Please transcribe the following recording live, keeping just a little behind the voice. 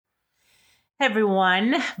Hey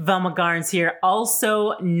everyone, Velma Garnes here,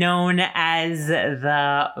 also known as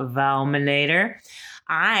the Valminator.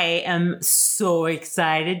 I am so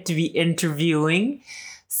excited to be interviewing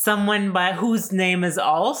someone whose name is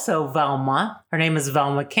also Velma. Her name is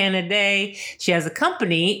Velma Kennedy. She has a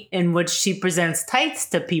company in which she presents tights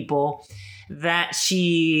to people that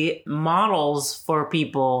she models for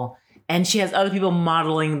people, and she has other people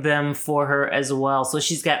modeling them for her as well. So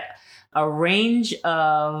she's got a range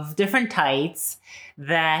of different tights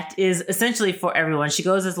that is essentially for everyone. She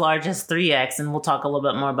goes as large as 3X, and we'll talk a little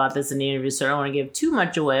bit more about this in the interview, so I don't want to give too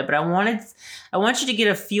much away, but I want you to get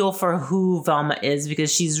a feel for who Velma is,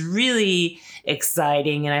 because she's really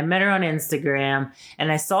exciting, and I met her on Instagram,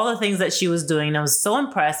 and I saw the things that she was doing, and I was so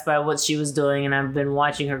impressed by what she was doing, and I've been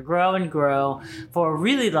watching her grow and grow for a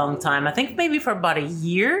really long time. I think maybe for about a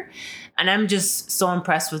year, and I'm just so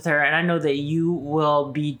impressed with her, and I know that you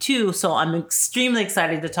will be too. So I'm extremely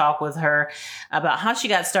excited to talk with her about how she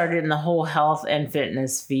got started in the whole health and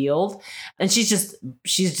fitness field. And she's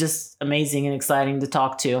just amazing and exciting to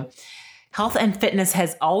talk to. Health and fitness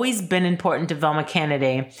has always been important to Velma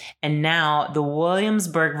Kennedy, and now the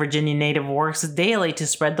Williamsburg, Virginia native works daily to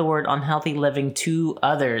spread the word on healthy living to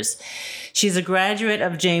others. She's a graduate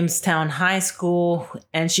of Jamestown High School,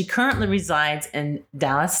 and she currently resides in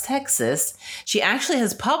Dallas, Texas. She actually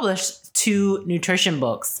has published 2 nutrition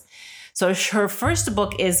books. So her first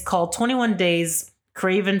book is called 21 Days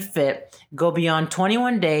Crave and Fit, Go Beyond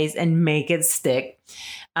 21 Days and Make It Stick.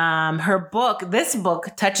 This book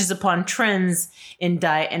touches upon trends in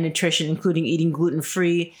diet and nutrition, including eating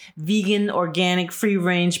gluten-free, vegan, organic,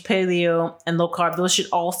 free-range, paleo, and low carb. Those should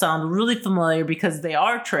all sound really familiar because they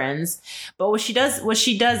are trends. But what she does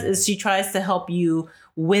is she tries to help you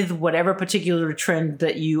with whatever particular trend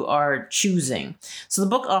that you are choosing. So the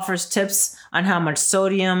book offers tips on how much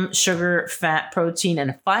sodium, sugar, fat, protein,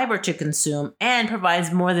 and fiber to consume, and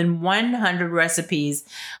provides more than 100 recipes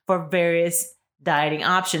for various dieting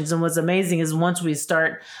options. And what's amazing is once we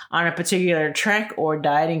start on a particular trek or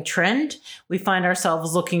dieting trend, we find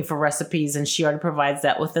ourselves looking for recipes, and she already provides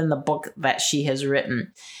that within the book that she has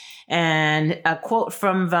written. And a quote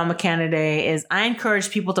from Velma Kennedy is, "I encourage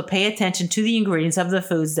people to pay attention to the ingredients of the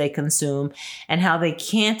foods they consume and how they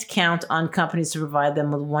can't count on companies to provide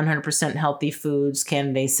them with 100% healthy foods,"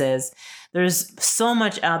 Kennedy says. There's so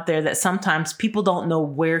much out there that sometimes people don't know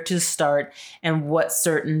where to start and what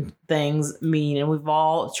certain things mean. And we've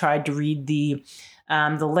all tried to read the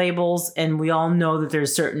labels, and we all know that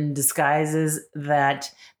there's certain disguises that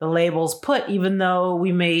the labels put, even though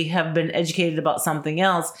we may have been educated about something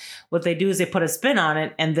else. What they do is they put a spin on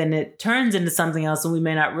it, and then it turns into something else, and we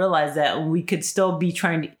may not realize that we could still be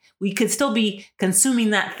consuming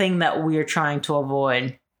that thing that we are trying to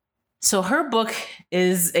avoid. So her book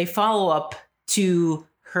is a follow-up to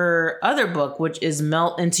her other book, which is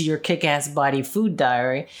Melt Into Your Kick-Ass Body Food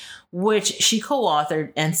Diary, which she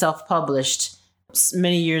co-authored and self-published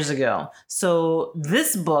many years ago. So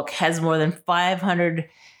this book has more than 500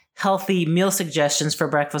 healthy meal suggestions for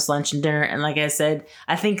breakfast, lunch, and dinner. And like I said,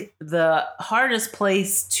 I think the hardest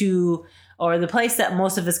place the place that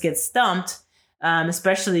most of us get stumped,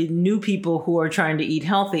 especially new people who are trying to eat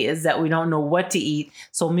healthy, is that we don't know what to eat.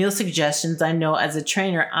 So meal suggestions, I know as a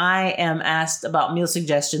trainer, I am asked about meal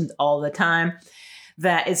suggestions all the time,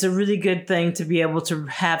 that it's a really good thing to be able to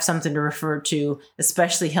have something to refer to,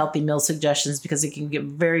 especially healthy meal suggestions, because it can get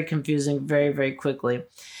very confusing very, very quickly.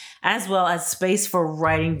 As well as space for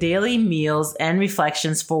writing daily meals and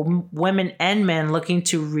reflections for women and men looking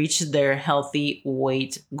to reach their healthy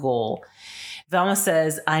weight goal. Velma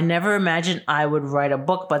says, "I never imagined I would write a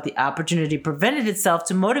book, but the opportunity presented itself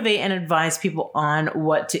to motivate and advise people on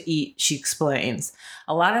what to eat," she explains.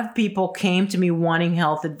 "A lot of people came to me wanting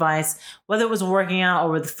health advice, whether it was working out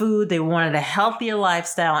or with food. They wanted a healthier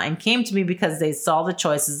lifestyle and came to me because they saw the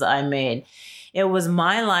choices I made. It was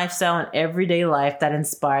my lifestyle and everyday life that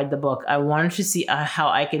inspired the book. I wanted to see how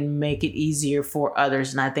I can make it easier for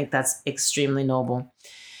others," and I think that's extremely noble.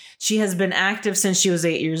 She has been active since she was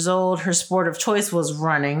 8 years old. Her sport of choice was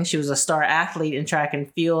running. She was a star athlete in track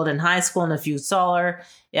and field in high school, and if you saw her,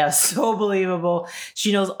 yeah, so believable.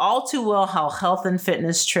 She knows all too well how health and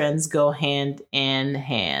fitness trends go hand in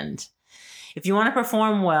hand. "If you want to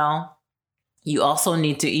perform well, you also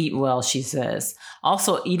need to eat well," she says.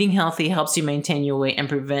 "Also, eating healthy helps you maintain your weight and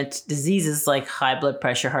prevent diseases like high blood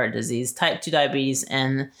pressure, heart disease, type 2 diabetes,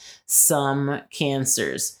 and some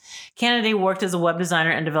cancers." Kennedy worked as a web designer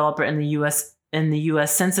and developer in the U.S. in the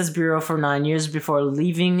U.S. Census Bureau for 9 years before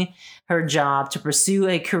leaving her job to pursue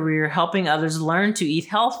a career helping others learn to eat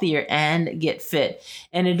healthier and get fit.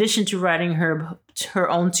 In addition to writing her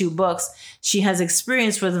own 2 books, she has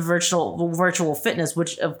experience with virtual fitness,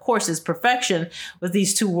 which of course is perfection with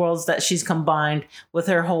these 2 worlds that she's combined with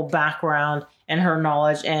her whole background and her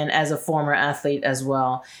knowledge, and as a former athlete as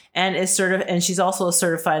well. And she's also a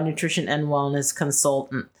certified nutrition and wellness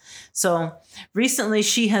consultant. So recently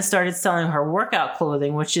she has started selling her workout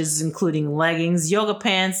clothing, which is including leggings, yoga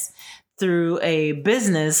pants, through a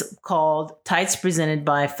business called Tights Presented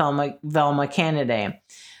by Velma Kennedy.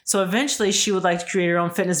 So eventually she would like to create her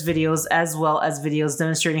own fitness videos, as well as videos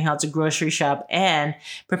demonstrating how to grocery shop and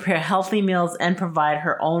prepare healthy meals and provide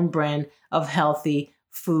her own brand of healthy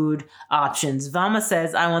food options. Velma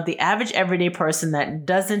says, I want the average everyday person that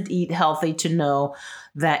doesn't eat healthy to know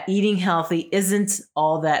that eating healthy isn't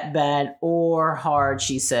all that bad or hard,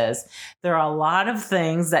 she says. There are a lot of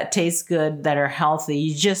things that taste good that are healthy.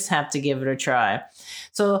 You just have to give it a try.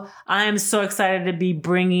 So I am so excited to be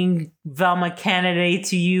bringing Velma Kennedy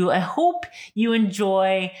to you. I hope you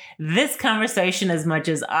enjoy this conversation as much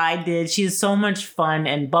as I did. She's so much fun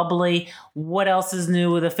and bubbly. What else is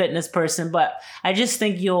new with a fitness person? But I just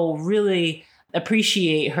think you'll really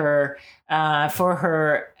appreciate her for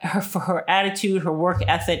her attitude, her work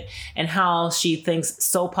ethic, and how she thinks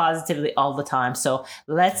so positively all the time. So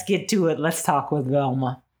let's get to it. Let's talk with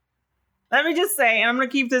Velma. Let me just say, and I'm going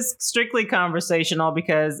to keep this strictly conversational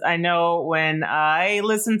because I know when I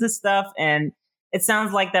listen to stuff and it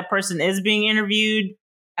sounds like that person is being interviewed,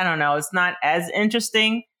 I don't know, it's not as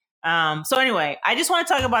interesting. So anyway, I just want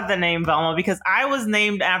to talk about the name Velma because I was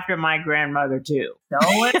named after my grandmother too. So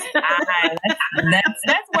it's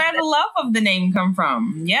that's where the love of the name come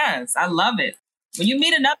from. Yes, I love it. When you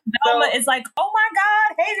meet another Velma, it's like, oh my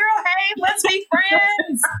God, hey girl, hey, let's be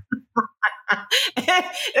friends.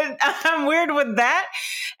 I'm weird with that.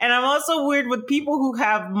 And I'm also weird with people who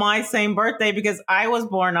have my same birthday because I was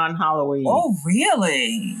born on Halloween. Oh,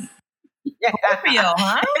 really? Yeah. Scorpio,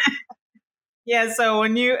 huh? Yeah, so I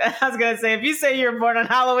was going to say, if you say you're born on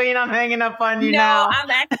Halloween, I'm hanging up on you now. No,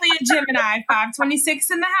 I'm actually a Gemini,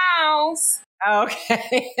 526 in the house.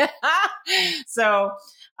 Okay. So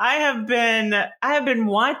I have been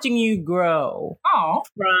watching you grow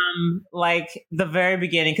from like the very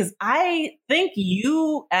beginning because I think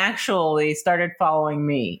you actually started following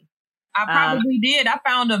me. I probably did. I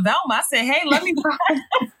found a Velma. I said, hey, let me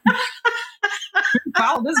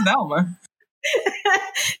follow this Velma.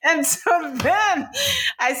 And so then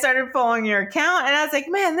I started following your account and I was like,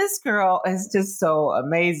 man, this girl is just so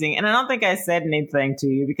amazing. And I don't think I said anything to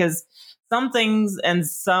you because some things and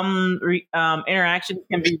some interactions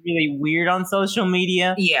can be really weird on social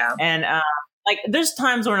media. Yeah. And like there's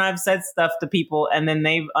times when I've said stuff to people and then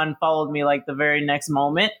they've unfollowed me like the very next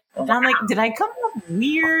moment. And I'm like, did I come up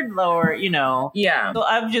weird or, Yeah. So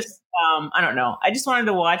I've just, I don't know. I just wanted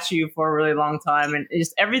to watch you for a really long time. And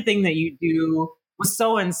just everything that you do was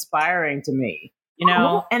so inspiring to me,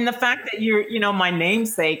 and the fact that you're, my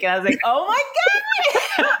namesake. And I was like, oh my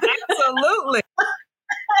God. Absolutely.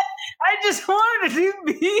 I just wanted to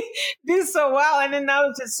do so well. And then I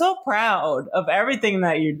was just so proud of everything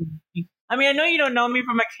that you're doing. I mean, I know you don't know me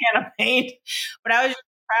from a can of paint, but I was just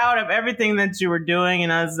proud of everything that you were doing.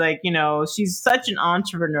 And I was like, she's such an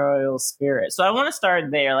entrepreneurial spirit. So I want to start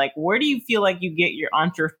there. Like, where do you feel like you get your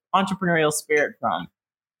entrepreneurial spirit from?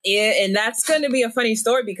 Yeah, and that's going to be a funny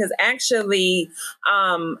story because actually,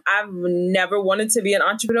 I've never wanted to be an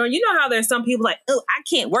entrepreneur. You know how there's some people like, oh, I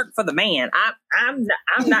can't work for the man. I'm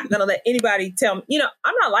not going to let anybody tell me.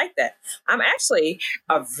 I'm not like that. I'm actually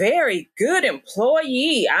a very good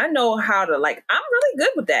employee. I know how to I'm really good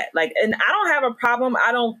with that. And I don't have a problem.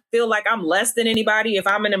 I don't feel like I'm less than anybody if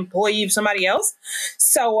I'm an employee of somebody else.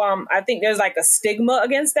 So I think there's like a stigma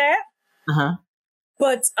against that. Uh-huh.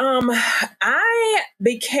 But I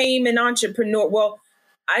became an entrepreneur. Well,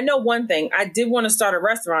 I know one thing. I did want to start a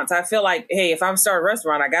restaurant. So I feel like, hey, if I'm starting a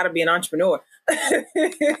restaurant, I got to be an entrepreneur. No, but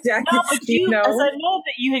as I know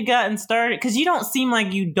that you had gotten started, because you don't seem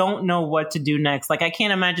like you don't know what to do next. Like, I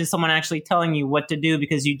can't imagine someone actually telling you what to do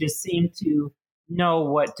because you just seem to know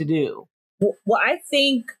what to do. Well, I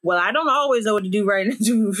think, I don't always know what to do right now.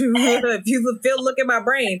 If you look at my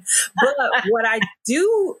brain. But what I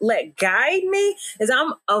do let guide me is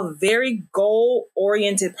I'm a very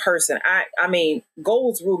goal-oriented person. I mean,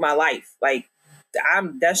 goals rule my life.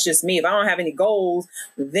 That's just me. If I don't have any goals,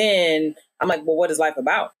 then I'm like, well, what is life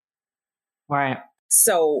about? Right.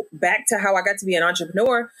 So back to how I got to be an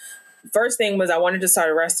entrepreneur. First thing was I wanted to start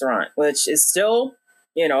a restaurant, which is still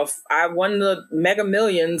If I won the Mega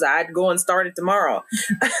Millions, I'd go and start it tomorrow.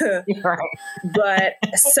 Right. But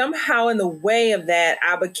somehow in the way of that,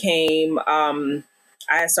 I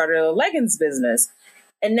started a leggings business.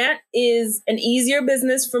 And that is an easier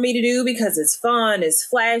business for me to do because it's fun, it's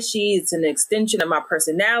flashy, it's an extension of my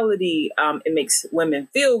personality. It makes women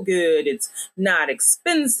feel good. It's not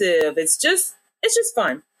expensive. It's just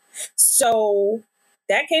fun. So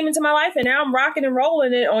that came into my life, and now I'm rocking and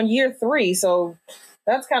rolling it on year 3. So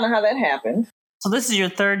that's kind of how that happened. So this is your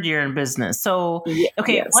 3rd year in business. So,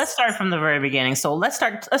 okay, yes. Let's start from the very beginning. So let's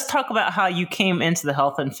talk about how you came into the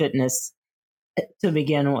health and fitness to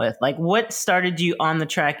begin with. Like, what started you on the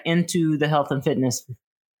track into the health and fitness?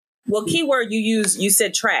 Well, keyword you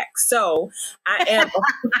said track. So I am.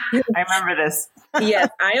 I remember this. Yes,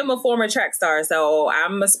 I am a former track star. So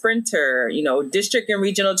I'm a sprinter, district and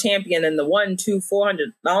regional champion in the 1, 2,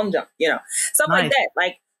 400 long jump, stuff like that.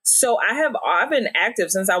 Like, so I've been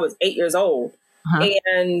active since I was 8 years old. Uh-huh.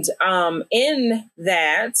 And in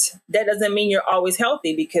that doesn't mean you're always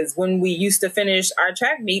healthy, because when we used to finish our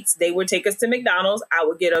track meets, they would take us to McDonald's. I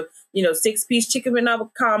would get a 6-piece chicken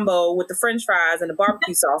McNugget combo with the French fries and the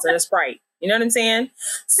barbecue sauce and a Sprite. You know what I'm saying?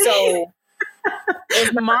 So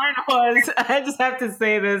mine was, I just have to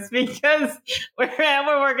say this because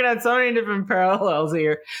we're working on so many different parallels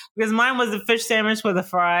here, because mine was a fish sandwich with a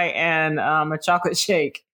fry and a chocolate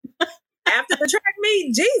shake. After the track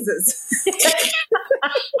meet, Jesus. Okay,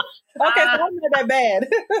 so I'm not that bad.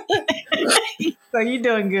 So you're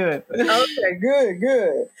doing good. Okay,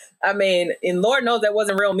 good. I mean, and Lord knows that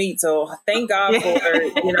wasn't real meat, so thank God for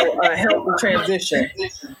a healthy transition.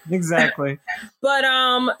 Exactly. But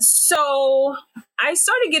so I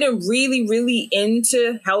started getting really, really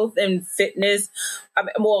into health and fitness. I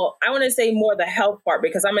want to say more the health part,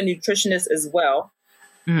 because I'm a nutritionist as well.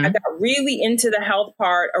 Mm-hmm. I got really into the health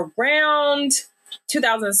part around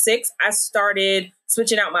 2006. I started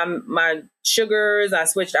switching out my sugars. I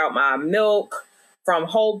switched out my milk from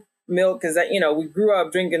whole milk, because we grew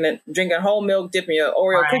up drinking whole milk, dipping your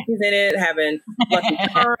Oreo cookies in it, having Lucky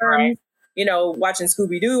Charms, watching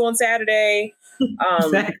Scooby-Doo on Saturday.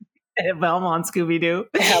 Exactly. Belmont Scooby-Doo.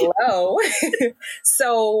 Hello.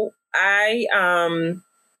 So I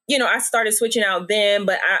I started switching out then,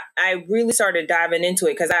 but I really started diving into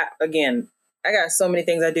it because I got so many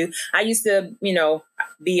things I do. I used to,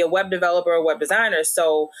 be a web developer, a web designer.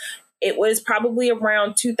 So it was probably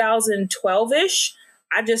around 2012-ish.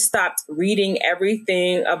 I just stopped reading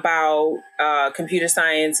everything about computer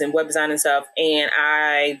science and web design and stuff. And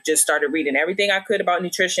I just started reading everything I could about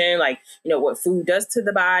nutrition, like, what food does to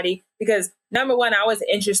the body. Because number one, I was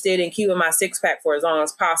interested in keeping my 6-pack for as long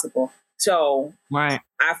as possible. So I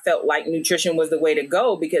felt like nutrition was the way to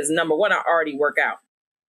go, because number one, I already work out.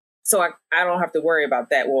 So I don't have to worry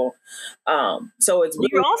about that. Well, so it's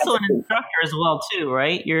you're also an instructor as well too,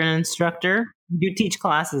 right? You're an instructor. You teach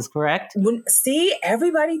classes, correct? See,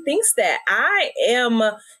 everybody thinks that. I am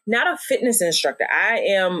not a fitness instructor. I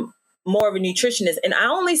am more of a nutritionist. And I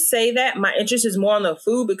only say that my interest is more on the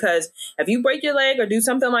food, because if you break your leg or do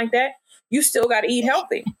something like that, you still got to eat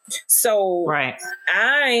healthy. So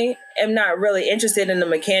I am not really interested in the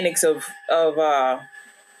mechanics of the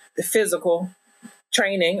physical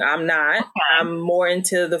training. I'm not. I'm more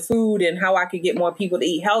into the food and how I could get more people to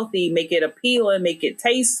eat healthy, make it appealing, make it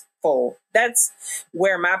tasteful. That's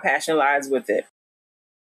where my passion lies with it.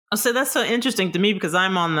 So that's so interesting to me, because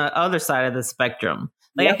I'm on the other side of the spectrum.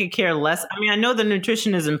 Like, I could care less. I mean, I know the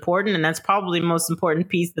nutrition is important, and that's probably the most important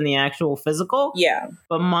piece than the actual physical. Yeah.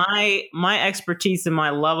 But my expertise and my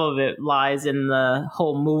love of it lies in the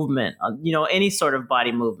whole movement, any sort of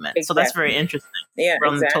body movement. Exactly. So that's very interesting. Yeah,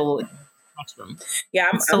 from the total spectrum.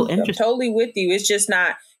 Yeah, I'm totally with you. It's just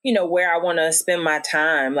not, where I want to spend my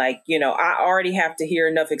time. Like, I already have to hear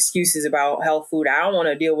enough excuses about health food. I don't want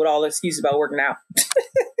to deal with all the excuses about working out.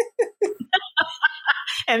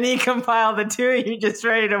 And then you compile the two, and you're just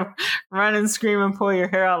ready to run and scream and pull your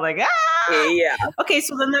hair out like, ah! Yeah. Okay,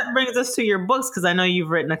 so then that brings us to your books, because I know you've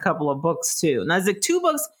written a couple of books too. Now, is it 2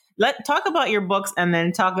 books? Talk about your books and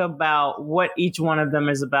then talk about what each one of them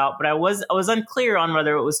is about. But I was unclear on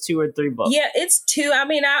whether it was 2 or 3 books. Yeah, it's 2. I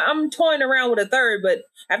mean, I'm toying around with a third, but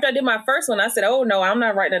after I did my first one, I said, oh no, I'm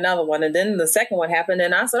not writing another one. And then the second one happened,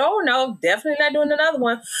 and I said, oh no, definitely not doing another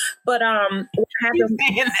one. But what happened?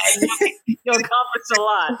 You'll accomplish a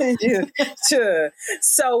lot. Sure.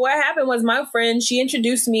 So what happened was, my friend, she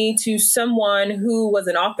introduced me to someone who was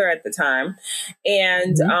an author at the time,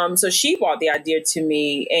 and so she brought the idea to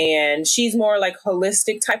me. And she's more like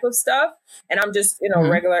holistic type of stuff. And I'm just,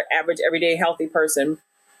 regular, average, everyday, healthy person.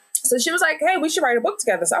 So she was like, hey, we should write a book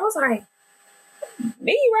together. So I was like,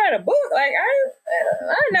 me write a book? Like I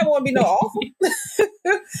never want to be no author.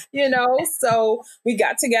 So we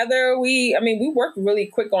got together. We worked really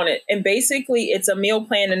quick on it. And basically it's a meal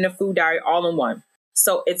plan and a food diary all in one.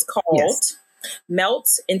 So it's called Melt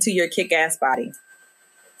into Your Kick-Ass Body.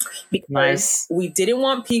 Because we didn't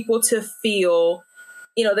want people to feel,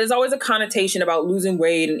 there's always a connotation about losing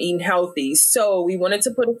weight and eating healthy. So we wanted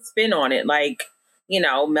to put a spin on it. Like,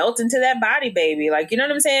 melt into that body, baby. Like, you know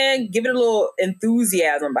what I'm saying? Give it a little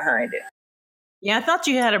enthusiasm behind it. Yeah, I thought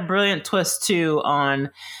you had a brilliant twist too on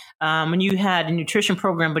when you had a nutrition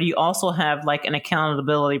program, but you also have like an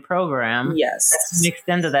accountability program. Yes. That's mixed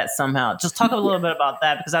into that somehow. Just talk a little bit about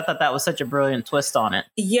that, because I thought that was such a brilliant twist on it.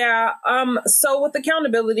 Yeah. So with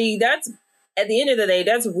accountability, that's, at the end of the day,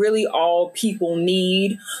 that's really all people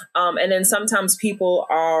need. And then sometimes people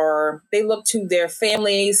they look to their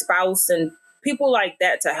family, spouse, and people like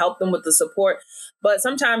that to help them with the support. But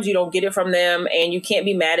sometimes you don't get it from them, and you can't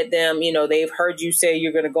be mad at them. They've heard you say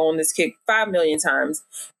you're going to go on this kick 5 million times,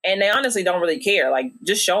 and they honestly don't really care. Like,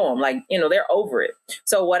 just show them, like, they're over it.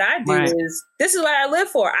 So what I do is, this is what I live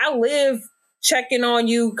for. I live checking on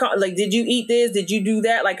you. Like, did you eat this? Did you do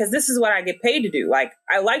that? Like, because this is what I get paid to do. Like,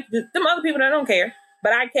 I like them other people that don't care,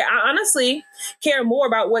 but I care. I honestly care more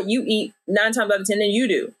about what you eat 9 times out of 10 than you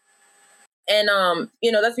do. And,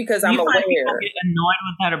 that's because I'm aware. People get annoyed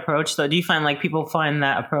with that approach, though? Do you find like people find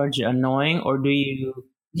that approach annoying, or do you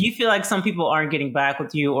feel like some people aren't getting back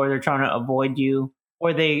with you, or they're trying to avoid you,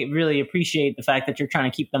 or they really appreciate the fact that you're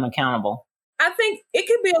trying to keep them accountable? I think it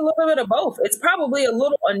could be a little bit of both. It's probably a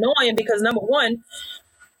little annoying because, number one,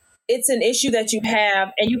 it's an issue that you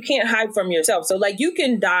have and you can't hide from yourself. So like, you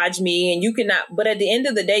can dodge me and you cannot, but at the end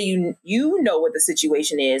of the day, you know what the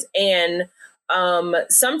situation is. And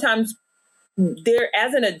sometimes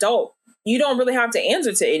as an adult, you don't really have to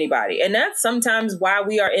answer to anybody. And that's sometimes why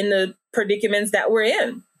we are in the predicaments that we're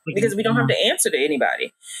in, because we don't have to answer to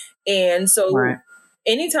anybody. And so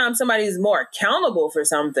anytime somebody is more accountable for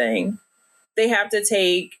something, they have to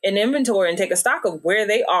take an inventory and take a stock of where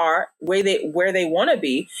they are, where they want to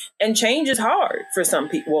be. And change is hard for some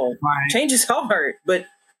people. Change is hard, but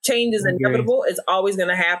change is inevitable. It's always going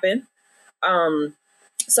to happen.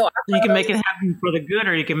 So you can make it happen for the good,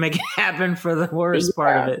 or you can make it happen for the worst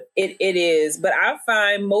part of it. It is. But I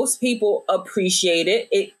find most people appreciate it.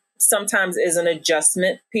 It sometimes is an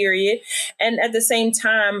adjustment period. And at the same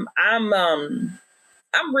time, I'm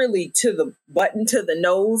really to the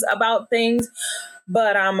nose about things.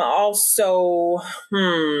 But I'm also,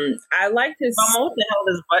 I like to... Mama, what the hell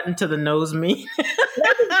does button to the nose mean?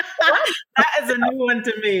 That is a new one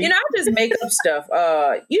to me. I just make up stuff.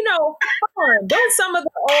 Don't some of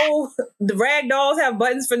the rag dolls have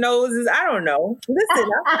buttons for noses? I don't know. Listen,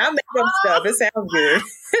 I make up stuff. It sounds good.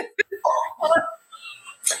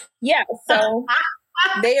 Yeah, so...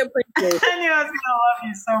 They appreciate it. I knew I was going to love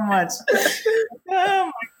you so much. Oh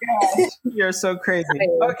my gosh. You're so crazy.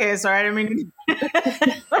 Okay, sorry. I didn't mean to...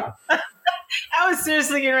 I was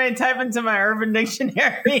seriously getting ready to type into my Urban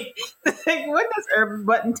Dictionary. Like, what does urban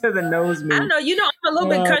button to the nose mean? I don't know. I'm a little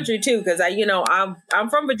bit country too, because I'm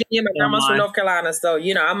from Virginia. My grandma's from North Carolina, so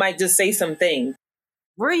I might just say some things.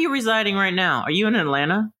 Where are you residing right now? Are you in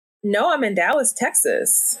Atlanta? No, I'm in Dallas,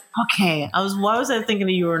 Texas. Okay. Why was I thinking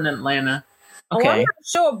you were in Atlanta? Okay. Oh, I'm not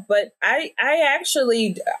sure, but I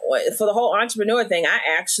actually, for the whole entrepreneur thing, I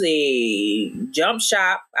actually jumped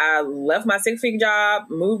shop. I left my 6-figure job,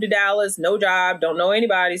 moved to Dallas, no job, don't know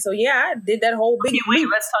anybody. So yeah, I did that whole big... Wait,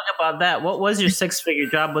 let's talk about that. What was your 6-figure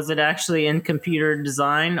job? Was it actually in computer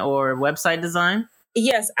design or website design?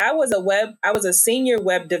 Yes, I was a senior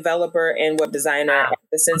web developer and web designer at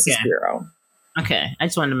the Census Bureau. Okay, I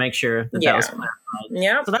just wanted to make sure that was clarified.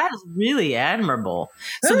 Yeah. So that is really admirable.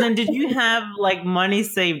 So then did you have like money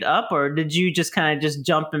saved up, or did you just kind of just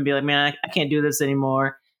jump and be like, man, I can't do this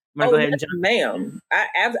anymore? I'm gonna go ahead and jump. Ma'am,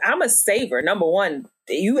 I'm a saver. Number one,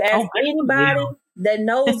 you ask anybody that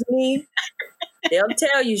knows me, they'll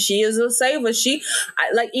tell you she is a saver. And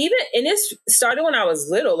it started when I was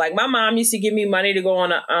little. Like, my mom used to give me money to go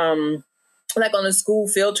on a school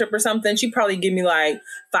field trip or something. She'd probably give me like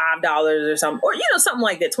 $5 or something, or something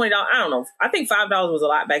like that, $20. I don't know. I think $5 was a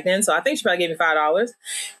lot back then, so I think she probably gave me $5,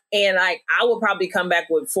 and like I would probably come back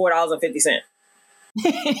with $4.50.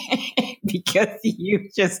 Because you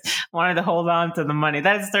just wanted to hold on to the money.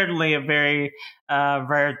 That's certainly a very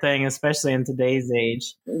rare thing, especially in today's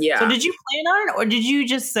age. Yeah. So did you plan on it, or did you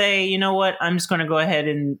just say, you know what, I'm just going to go ahead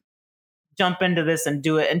and jump into this and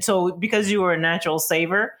do it? And so because you were a natural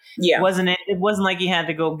saver, it wasn't like you had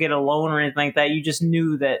to go get a loan or anything like that. You just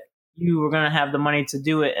knew that you were going to have the money to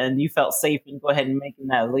do it, and you felt safe in go ahead and making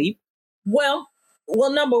that leap. Well,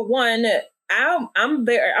 number one, I'm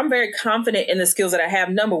very confident in the skills that I have.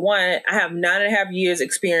 Number one, I have 9.5 years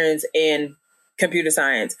experience in computer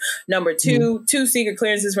science. Number two, 2 secret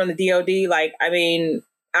clearances from the DoD. Like, I mean,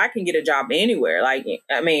 I can get a job anywhere. Like,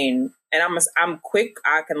 I mean, and I'm quick.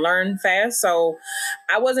 I can learn fast. So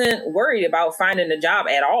I wasn't worried about finding a job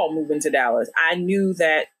at all moving to Dallas. I knew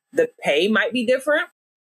that the pay might be different.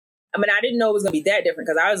 I mean, I didn't know it was going to be that different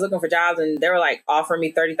because I was looking for jobs and they were like offering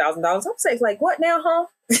me $30,000. I'm saying, like, what now, huh?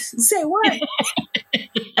 Say what?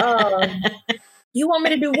 You want me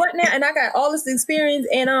to do what now? And I got all this experience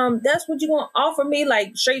and that's what you going to offer me,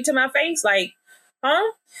 like straight to my face? Like,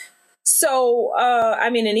 huh? So, I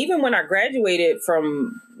mean, and even when I graduated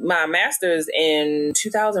from my master's in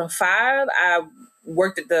 2005, I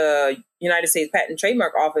worked at the United States Patent and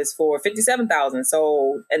Trademark Office for $57,000.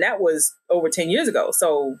 So, and that was over 10 years ago.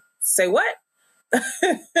 So say what?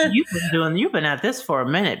 You've been at this for a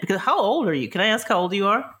minute, because how old are you? Can I ask how old you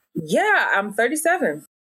are? Yeah, I'm 37.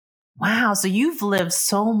 Wow. So you've lived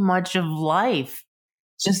so much of life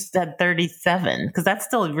just at 37, because that's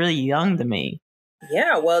still really young to me.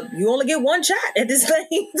 Yeah, well, you only get one shot at this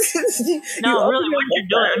thing. No, really, what you're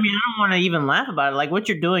doing, I mean, I don't want to even laugh about it. Like, what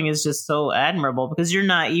you're doing is just so admirable, because you're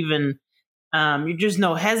not even, you're just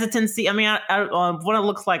no hesitancy. I mean, what it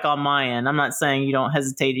looks like on my end, I'm not saying you don't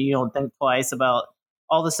hesitate or you don't think twice about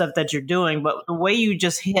all the stuff that you're doing, but the way you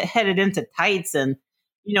just headed into tights and,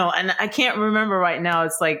 you know, and I can't remember right now,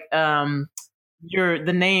 it's like, the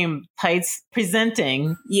name Tights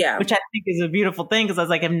Presenting, yeah, which I think is a beautiful thing, because I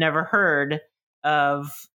was like, I've never heard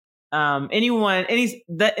of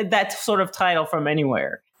that sort of title from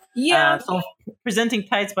anywhere. Yeah. So Presenting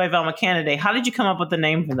Tights by Velma Canaday. How did you come up with the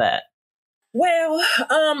name for that? Well,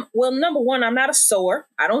 number one, I'm not a sewer.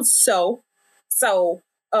 I don't sew. So,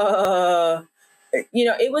 you know,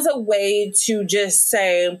 it was a way to just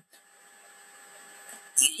say,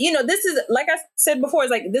 you know, this is, like I said before, it's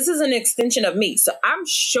like, this is an extension of me. So I'm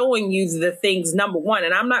showing you the things, number one,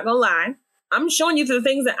 and I'm not going to lie, I'm showing you the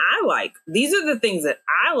things that I like. These are the things that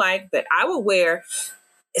I like that I would wear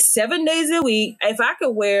 7 days a week. If I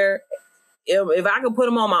could put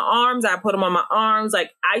them on my arms, I put them on my arms.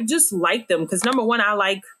 Like, I just like them because, number one, I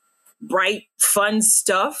like bright, fun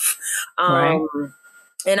stuff. Right.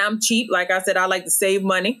 And I'm cheap. Like I said, I like to save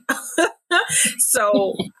money.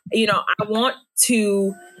 So, you know, I want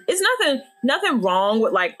to, it's nothing wrong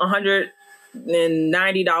with like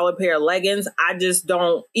 $190 pair of leggings. I just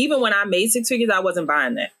don't, even when I made 6 figures, I wasn't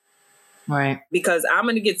buying that. Right. Because I'm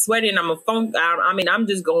going to get sweaty and I'm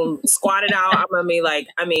just going to squat it out. I'm going to be like,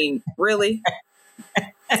 really?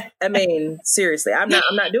 I mean, seriously, I'm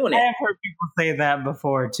not doing it. I've heard people say that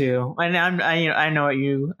before too. And I know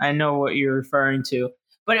what you're referring to,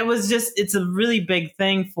 but it's a really big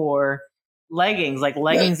thing for leggings. Like,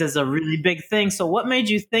 leggings is a really big thing. So what made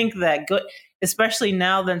you think that especially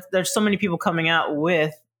now that there's so many people coming out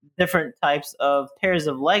with different types of pairs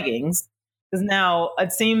of leggings? Because now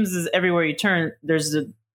it seems as everywhere you turn, there's a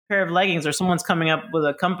pair of leggings, or someone's coming up with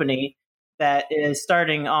a company that is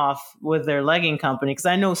starting off with their legging company. Because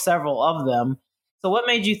I know several of them. So what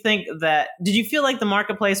made you think that? Did you feel like the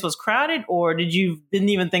marketplace was crowded, or didn't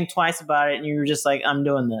even think twice about it and you were just like, I'm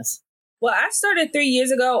doing this? Well, I started 3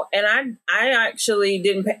 years ago, and I actually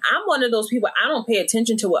didn't pay. I'm one of those people, I don't pay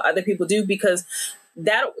attention to what other people do because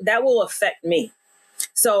that will affect me.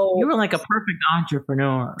 So you were like a perfect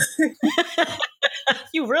entrepreneur.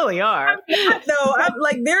 You really are. I'm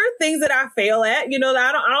like, there are things that I fail at, you know, that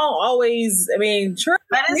I don't always, that is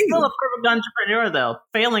still a perfect entrepreneur though.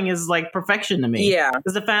 Failing is like perfection to me. Yeah.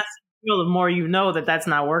 Because the faster you know, the more you know that that's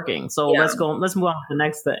not working. So let's move on to the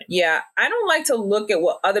next thing. Yeah. I don't like to look at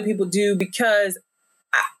what other people do because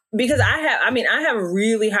I have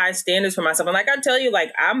really high standards for myself. And like I tell you,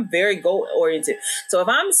 like, I'm very goal oriented. So if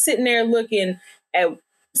I'm sitting there looking at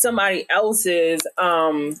somebody else's,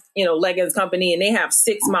 leggings company, and they have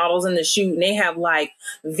 6 models in the shoot, and they have like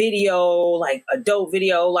video, like adult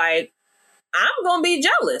video, like, I'm going to be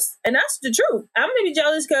jealous. And that's the truth. I'm going to be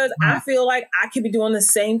jealous because I feel like I could be doing the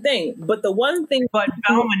same thing. But the one thing. But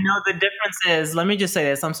Velma, no, the difference is, let me just say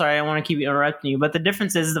this. I'm sorry, I want to keep interrupting you. But the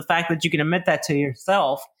difference is the fact that you can admit that to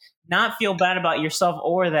yourself, not feel bad about yourself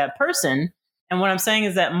or that person. And what I'm saying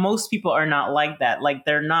is that most people are not like that. Like,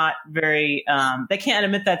 they're not very, they can't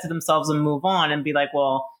admit that to themselves and move on and be like,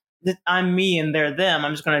 well, I'm me and they're them.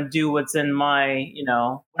 I'm just going to do what's in my,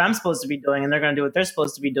 what I'm supposed to be doing, and they're going to do what they're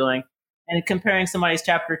supposed to be doing. And comparing somebody's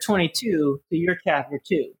chapter 22 to your chapter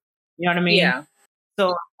 2. You know what I mean? Yeah.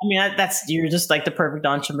 So, you're just like the perfect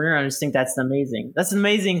entrepreneur. I just think that's amazing. That's an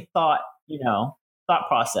amazing thought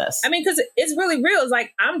process. Because it's really real. It's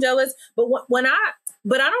like, I'm jealous, but I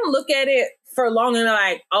don't look at it for long and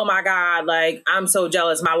like, oh my God, like I'm so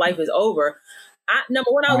jealous, my life is over.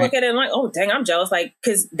 Number one, I look at it and like, oh dang, I'm jealous, like,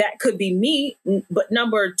 because that could be me. But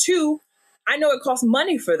number two, I know it costs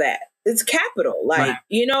money for that. It's capital, like,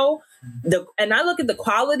 you know, and I look at the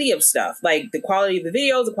quality of stuff, like the quality of the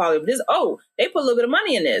videos, the quality of this. Oh, they put a little bit of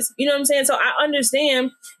money in this. You know what I'm saying? So I understand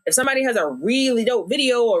if somebody has a really dope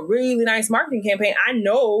video or really nice marketing campaign, I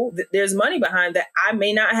know that there's money behind that I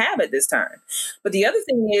may not have at this time. But the other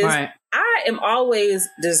thing is, I am always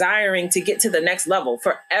desiring to get to the next level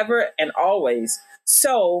forever and always.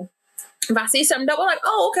 So if I see something dope, I'm like,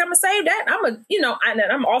 oh, okay, I'm gonna save that.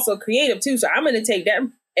 I'm also creative too. So I'm gonna take that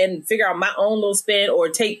and figure out my own little spin or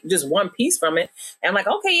take just one piece from it. And I'm like,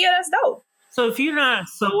 okay, yeah, that's dope. So if you're not a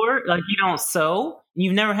sewer, like you don't sew,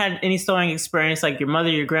 you've never had any sewing experience, like your mother,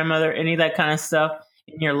 your grandmother, any of that kind of stuff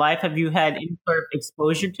in your life, have you had any sort of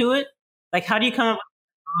exposure to it? Like, how do you come up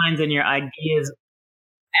with lines and your ideas?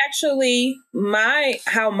 Actually,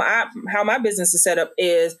 how my business is set up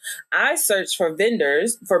is I search for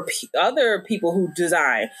vendors for other people who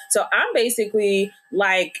design. So I'm basically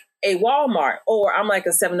like a Walmart, or I'm like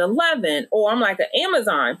a 7-Eleven, or I'm like an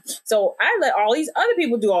Amazon. So I let all these other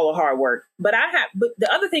people do all the hard work. But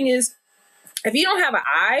the other thing is, if you don't have an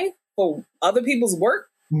eye for other people's work,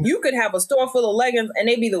 you could have a store full of leggings and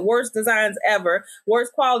they be the worst designs ever,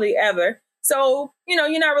 worst quality ever. So, you know,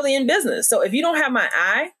 you're not really in business. So if you don't have my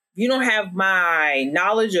eye, if you don't have my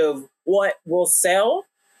knowledge of what will sell,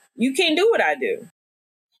 you can't do what I do.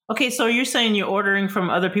 Okay, so you're saying you're ordering from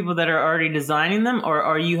other people that are already designing them, or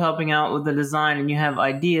are you helping out with the design and you have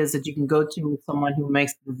ideas that you can go to with someone who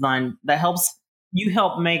makes the design that helps you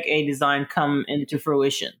help make a design come into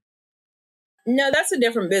fruition? No, that's a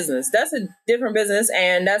different business. That's a different business,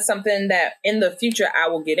 and that's something that in the future I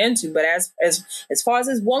will get into. But as far as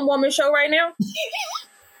this one woman show right now,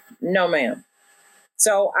 no, ma'am.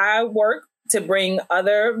 So I work to bring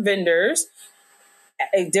other vendors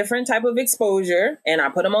a different type of exposure, and I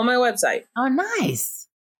put them on my website. Oh, nice.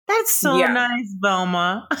 That's so nice,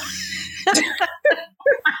 Velma. That's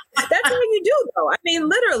how you do, though. I mean,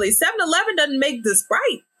 literally, 7-Eleven doesn't make the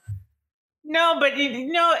Sprite. No, but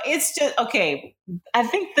it's just, okay, I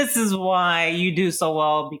think this is why you do so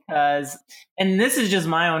well because, and this is just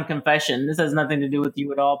my own confession, this has nothing to do with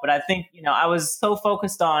you at all, but I think, I was so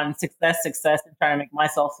focused on success and trying to make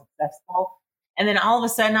myself successful. And then all of a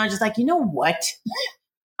sudden I was just like, you know what?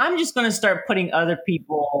 I'm just going to start putting other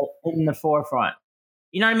people in the forefront.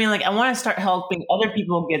 You know what I mean? Like, I want to start helping other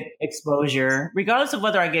people get exposure, regardless of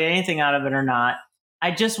whether I get anything out of it or not. I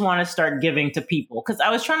just want to start giving to people because I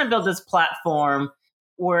was trying to build this platform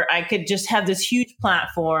where I could just have this huge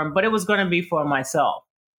platform, but it was going to be for myself.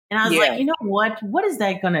 And I was like, you know what? What is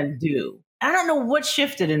that going to do? I don't know what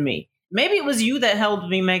shifted in me. Maybe it was you that helped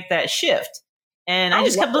me make that shift. And I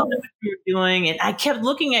just kept looking at what you were doing, and I kept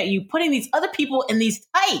looking at you putting these other people in these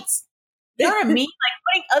tights. You know what I mean? Like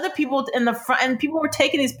putting other people in the front, and people were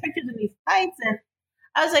taking these pictures in these tights, and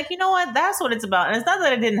I was like, you know what? That's what it's about. And it's not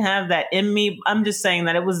that I didn't have that in me. I'm just saying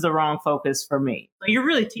that it was the wrong focus for me. So you're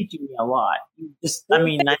really teaching me a lot.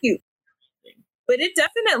 Thank you. But it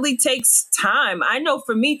definitely takes time. I know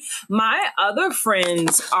for me, my other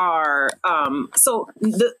friends are, so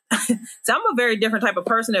I'm a very different type of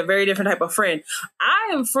person, a very different type of friend. I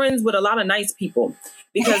am friends with a lot of nice people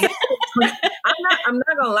because I'm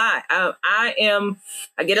not gonna lie. I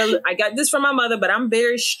got this from my mother, but I'm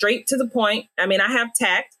very straight to the point. I mean, I have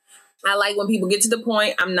tact. I like when people get to the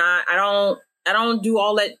point. I don't do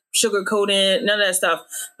all that sugarcoating, none of that stuff.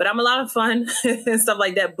 But I'm a lot of fun and stuff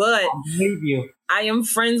like that. But I am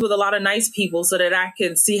friends with a lot of nice people so that I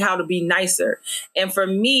can see how to be nicer. And for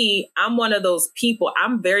me, I'm one of those people.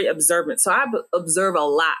 I'm very observant. So I observe a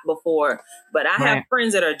lot before. But I have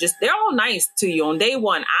friends that are they're all nice to you on day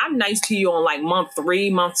one. I'm nice to you on like month 3,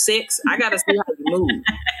 month 6. I got to see how you move.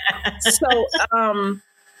 So,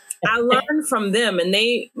 I learned from them, and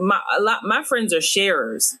my friends are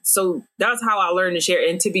sharers. So that's how I learned to share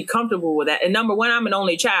and to be comfortable with that. And number one, I'm an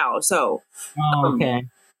only child. So, okay.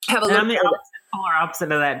 Have a little bit polar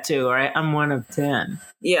opposite of that too, right? I'm one of 10.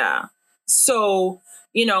 Yeah. So,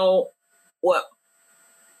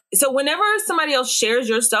 so whenever somebody else shares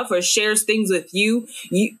your stuff or shares things with you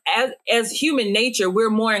as human nature,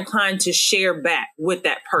 we're more inclined to share back with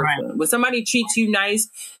that person. Right. When somebody treats you nice,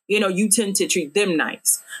 you tend to treat them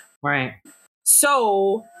nice. Right.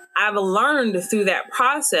 So I've learned through that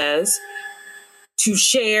process to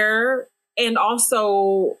share and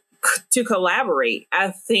also to collaborate.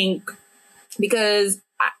 I think because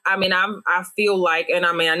I feel like, and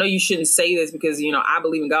I know you shouldn't say this because, I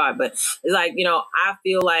believe in God, but it's like, I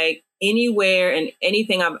feel like anywhere and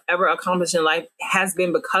anything I've ever accomplished in life has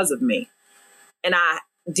been because of me. and I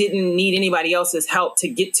didn't need anybody else's help to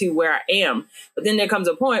get to where I am. But then there comes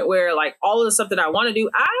a point where like all of the stuff that I want to do,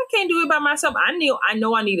 I can't do it by myself. I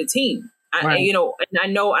know I need a team. Right. And I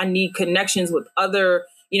know I need connections with other,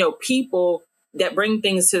 people that bring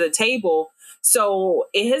things to the table. So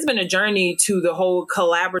it has been a journey to the whole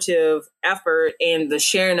collaborative effort and the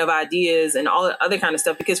sharing of ideas and all the other kind of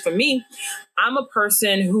stuff. Because for me, I'm a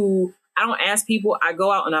person who I don't ask people. I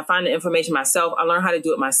go out and I find the information myself. I learn how to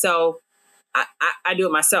do it myself. I do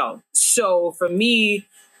it myself. So for me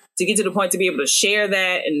to get to the point to be able to share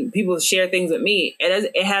that and people share things with me,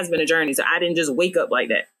 it has been a journey. So I didn't just wake up like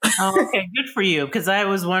that. Oh, okay, good for you. Because I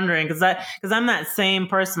was wondering, because I'm that same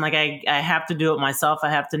person. Like I have to do it myself. I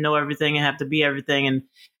have to know everything. I have to be everything. And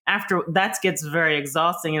after that gets very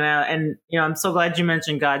exhausting. And I'm so glad you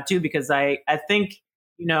mentioned God too, because I think,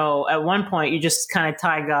 at one point you just kind of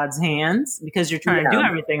tie God's hands because you're trying to do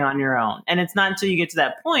everything on your own. And it's not until you get to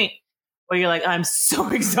that point where you're like, I'm so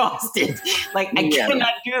exhausted. Like, I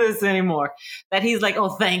cannot do this anymore. That he's like, oh,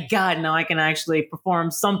 thank God. Now I can actually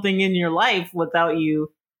perform something in your life without you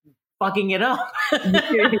fucking it up.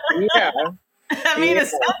 Yeah. I mean,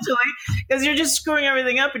 essentially, because you're just screwing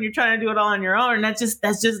everything up and you're trying to do it all on your own. And that's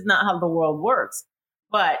just not how the world works.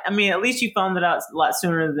 But I mean, at least you found it out a lot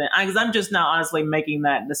sooner than because I'm just now honestly making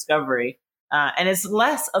that discovery. And it's a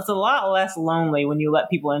lot less lonely when you let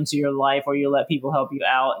people into your life or you let people help you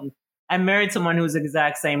out. And I married someone who's the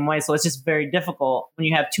exact same way. So it's just very difficult when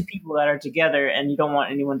you have two people that are together and you don't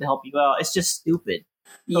want anyone to help you out. It's just stupid.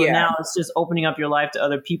 So now it's just opening up your life to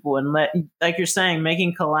other people and like you're saying,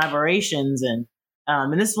 making collaborations.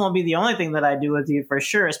 And this won't be the only thing that I do with you for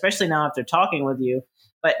sure, especially now after talking with you,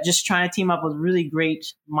 but just trying to team up with really great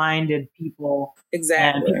minded people.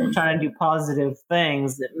 Exactly. And people trying to do positive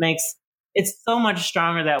things. It's so much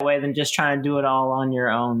stronger that way than just trying to do it all on your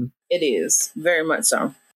own. It is very much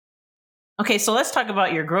so. Okay, so let's talk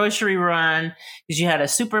about your grocery run, because you had a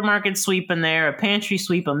supermarket sweep in there, a pantry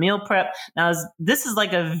sweep, a meal prep. Now, this is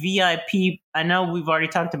like a VIP. I know we've already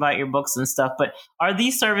talked about your books and stuff, but are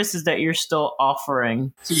these services that you're still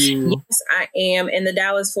offering to you? Yes, I am in the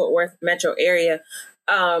Dallas-Fort Worth metro area.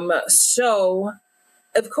 So,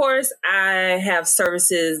 of course, I have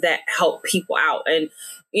services that help people out. And,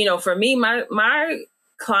 for me, my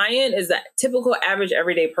client is that typical average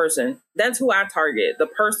everyday person. That's who I target. The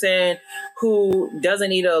person who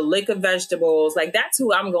doesn't eat a lick of vegetables. Like that's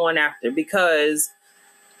who I'm going after because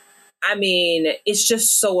it's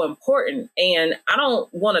just so important. And I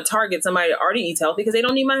don't want to target somebody that already eats healthy because they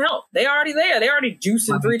don't need my help. They already there. They already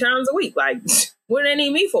juicing 3 times a week. Like what do they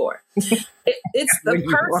need me for? It's the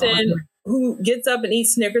person who gets up and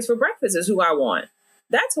eats Snickers for breakfast is who I want.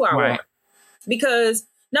 That's who I want. Because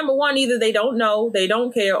number one, either they don't know, they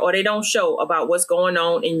don't care, or they don't show about what's going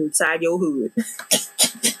on inside your hood.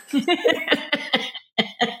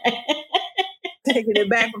 Taking it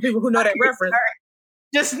back for people who know that reference.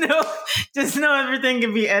 Just know everything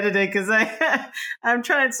can be edited because I'm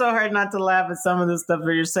trying so hard not to laugh at some of the stuff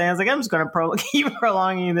that you're saying. I was like, I'm just going to keep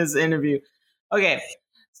prolonging this interview. Okay,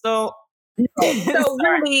 so.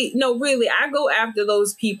 Really, I go after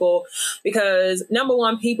those people because number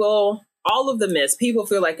one, all of the myths, people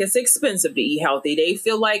feel like it's expensive to eat healthy. They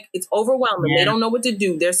feel like it's overwhelming. They don't know what to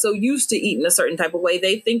do. They're so used to eating a certain type of way.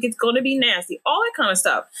 They think it's going to be nasty, all that kind of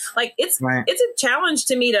stuff. Like it's a challenge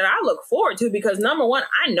to me that I look forward to because number one,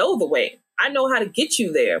 I know the way. I know how to get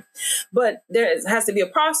you there, but there has to be a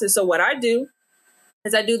process. So what I do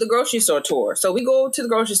is I do the grocery store tour. So we go to the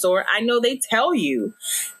grocery store. I know they tell you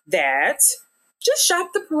that just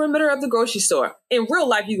shop the perimeter of the grocery store. In real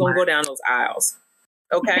life, you're going to go down those aisles.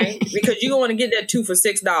 Okay, because you want to get that 2 for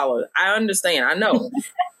 $6. I understand. I know.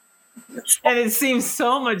 And it seems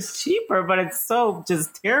so much cheaper, but it's so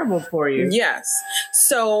just terrible for you. Yes.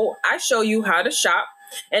 So I show you how to shop.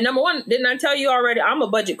 And number one, didn't I tell you already? I'm a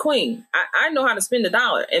budget queen. I know how to spend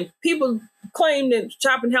 $1. And people claim that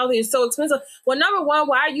shopping healthy is so expensive. Well, number one,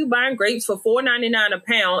 why are you buying grapes for $4.99 a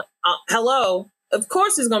pound? Hello. Of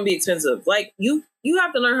course it's going to be expensive. Like you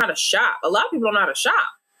have to learn how to shop. A lot of people don't know how to shop.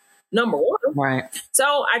 Number one. Right.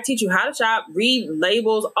 So I teach you how to shop, read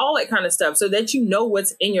labels, all that kind of stuff so that you know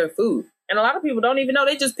what's in your food. And a lot of people don't even know.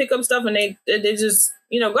 They just pick up stuff and they just,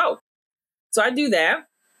 go. So I do that.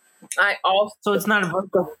 So it's not a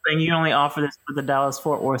virtual thing. You only offer this for the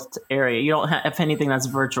Dallas-Fort Worth area. You don't have, if anything, that's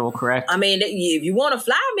virtual, correct? If you want to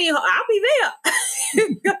fly me, I'll be there.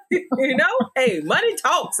 Hey, money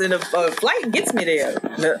talks and a flight gets me there.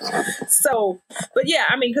 So, but yeah,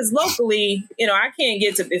 because locally, I can't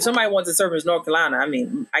get to, if somebody wants to service North Carolina,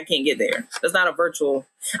 I can't get there. It's not a virtual,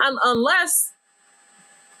 unless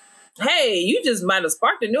Hey, you just might have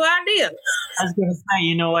sparked a new idea. I was gonna say,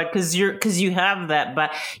 you know what? Because you have that,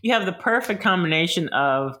 but you have the perfect combination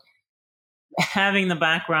of having the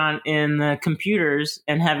background in the computers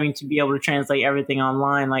and having to be able to translate everything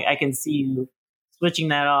online. Like I can see you switching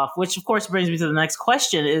that off, which of course brings me to the next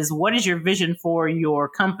question: is what is your vision for your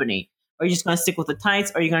company? Are you just going to stick with the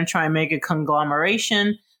tights? Are you going to try and make a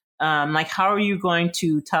conglomeration? Like, how are you going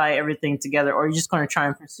to tie everything together? Or are you just going to try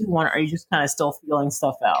and pursue one? Or are you just kind of still feeling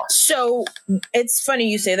stuff out? So it's funny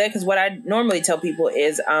you say that, because what I normally tell people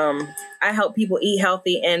is I help people eat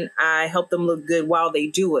healthy and I help them look good while they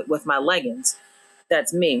do it with my leggings.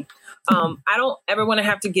 That's me. I don't ever want to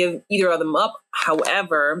have to give either of them up.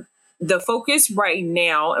 However, the focus right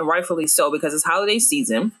now, and rightfully so because it's holiday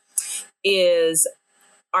season,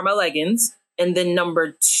 are my leggings. And then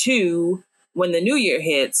number two, when the new year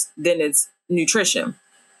hits, then it's nutrition,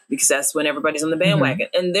 because that's when everybody's on the bandwagon.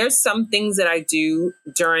 Mm-hmm. And there's some things that I do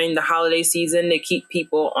during the holiday season to keep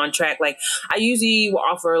people on track. Like I usually will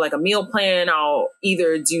offer like a meal plan. I'll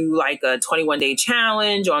either do like a 21-day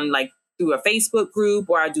challenge on like through a Facebook group,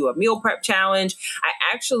 or I do a meal prep challenge. I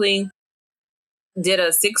actually did a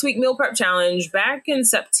 6-week meal prep challenge back in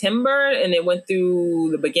September, and it went through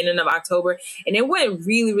the beginning of October, and it went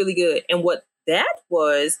really, really good. And what that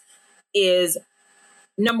was is,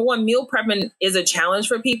 number one, meal prepping is a challenge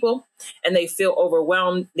for people and they feel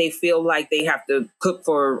overwhelmed. They feel like they have to cook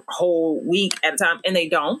for a whole week at a time, and they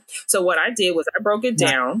don't. So what I did was I broke it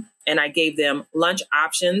down and I gave them lunch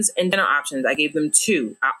options and dinner options. I gave them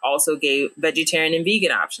 2. I also gave vegetarian and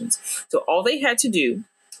vegan options. So all they had to do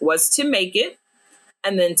was to make it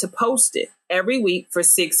and then to post it every week for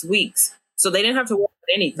 6 weeks. So they didn't have to worry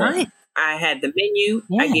about anything. Right. I had the menu.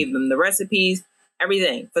 Yeah. I gave them the recipes.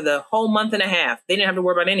 Everything for the whole month and a half. They didn't have to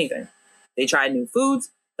worry about anything. They tried new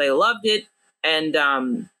foods. They loved it. And,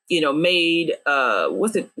 made,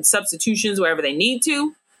 substitutions wherever they need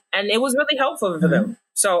to. And it was really helpful for them.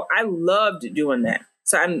 So I loved doing that.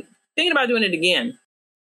 So I'm thinking about doing it again.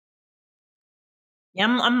 Yeah,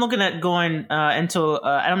 I'm looking at going into,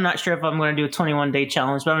 I'm not sure if I'm going to do a 21-day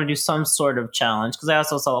challenge, but I'm going to do some sort of challenge, because I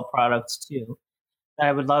also sell products too. That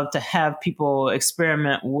I would love to have people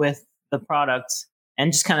experiment with the products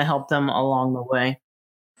and just kind of help them along the way.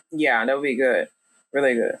 Yeah, that would be good.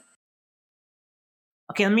 Really good.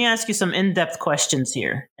 Okay, let me ask you some in-depth questions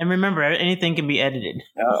here. And remember, anything can be edited.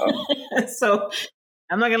 So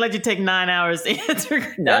I'm not going to let you take 9 hours to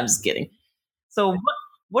answer. No, I'm just kidding. So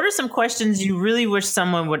what are some questions you really wish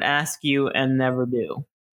someone would ask you and never do?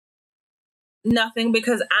 Nothing,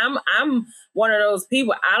 because I'm one of those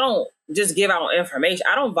people. I don't just give out information.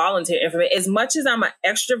 I don't volunteer information. As much as I'm an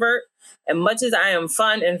extrovert, and much as I am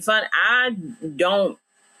fun, I don't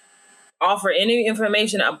offer any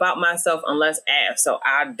information about myself unless asked. So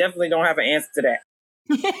I definitely don't have an answer to that.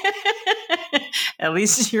 At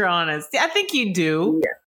least you're honest. I think you do.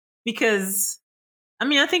 Yeah. Because,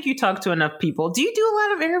 I think you talk to enough people. Do you do a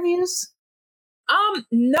lot of interviews?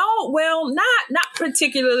 No, well, not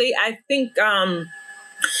particularly. I think I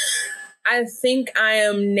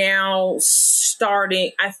am now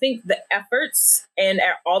starting. I think the efforts and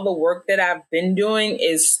all the work that I've been doing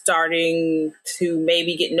is starting to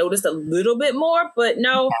maybe get noticed a little bit more. But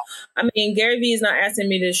no, Gary Vee is not asking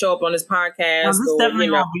me to show up on his podcast. Well, this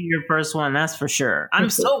definitely won't be your first one, that's for sure. I'm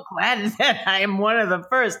so glad that I am one of the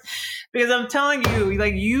first, because I'm telling you,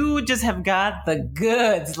 like, you just have got the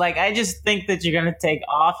goods. Like, I just think that you're going to take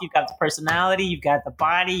off. You've got the personality, you've got the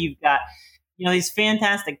body, you've got these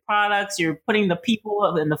fantastic products. You're putting the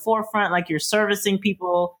people in the forefront, like you're servicing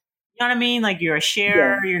people. You know what I mean? Like you're a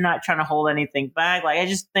sharer. Yeah. You're not trying to hold anything back. Like I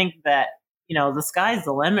just think that, the sky's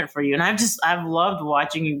the limit for you. And I've loved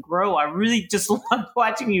watching you grow. I really just love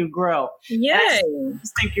watching you grow. Yeah. I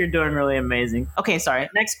just think you're doing really amazing. Okay, sorry.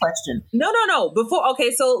 Next question. No.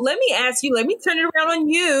 So let me ask you, let me turn it around on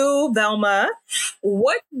you, Velma.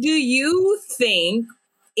 What do you think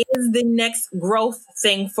is the next growth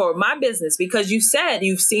thing for my business? Because you said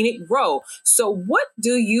you've seen it grow. So what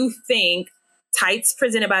do you think Tights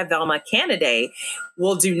presented by Velma Canaday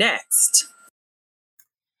will do next?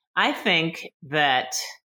 I think that,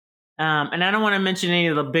 and I don't want to mention any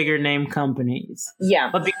of the bigger name companies. Yeah.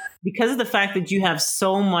 But because of the fact that you have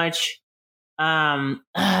so much,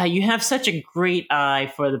 you have such a great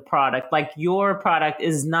eye for the product. Like your product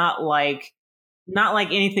is not like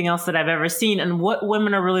anything else that I've ever seen. And what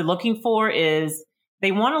women are really looking for is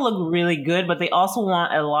they want to look really good, but they also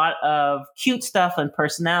want a lot of cute stuff and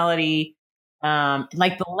personality.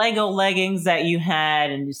 Like the Lego leggings that you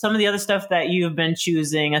had and some of the other stuff that you've been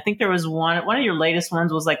choosing. I think there was one of your latest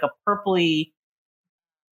ones was like a purpley, I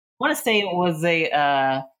want to say it was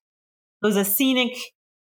a scenic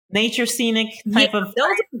nature scenic type of those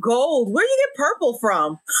are gold. Where do you get purple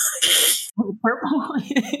from? purple.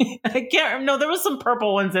 I can't. No, there was some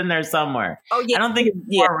purple ones in there somewhere. Oh yeah, I don't think it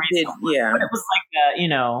but it was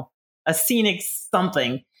like a scenic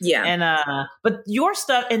something. Yeah. And but your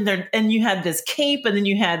stuff in there, and you had this cape, and then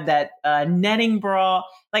you had that netting bra,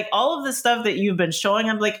 like all of the stuff that you've been showing.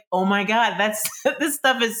 I'm like, oh my god, that's this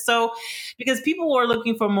stuff is so, because people are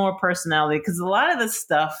looking for more personality, because a lot of the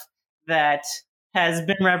stuff that has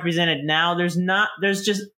been represented now, there's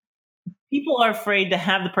just people are afraid to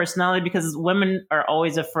have the personality because women are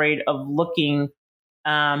always afraid of looking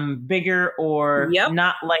bigger or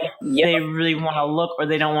not like they really want to look, or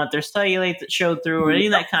they don't want their cellulite to show through or any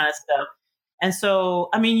of that kind of stuff. And so,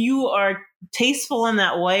 I mean, you are tasteful in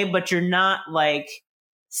that way, but you're not like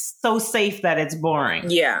so safe that it's boring.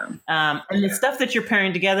 Yeah. And the stuff that you're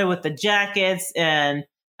pairing together with the jackets, and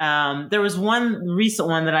there was one recent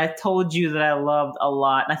one that I told you that I loved a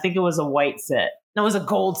lot. And I think it was a white set. No, it was a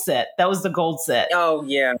gold set. That was the gold set. Oh,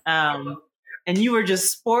 yeah. And you were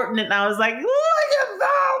just sporting it, and I was like, look at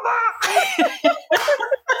Velma!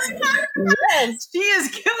 Yes, she is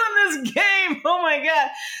killing this game. Oh my god!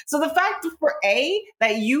 So the fact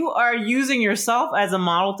that you are using yourself as a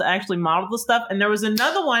model to actually model the stuff, and there was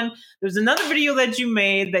another video that you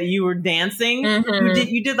made that you were dancing. Mm-hmm.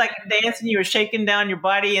 You did like a dance, and you were shaking down your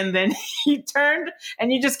body, and then you turned,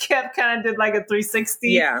 and you just kept kind of did like a 360.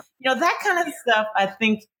 Yeah, that kind of stuff. I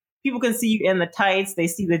think people can see you in the tights. They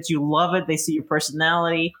see that you love it. They see your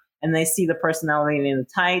personality, and they see the personality in the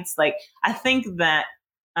tights. Like, I think that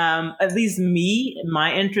at least me,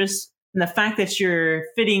 my interest in the fact that you're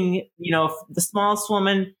fitting, the smallest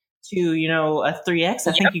woman to, a 3X.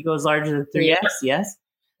 I think you go larger than 3X. Yes.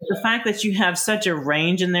 The fact that you have such a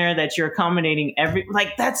range in there, that you're accommodating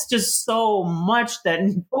that's just so much that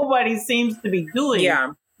nobody seems to be doing.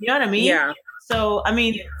 Yeah. You know what I mean? Yeah. So, I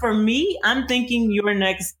mean, for me, I'm thinking your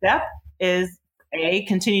next step is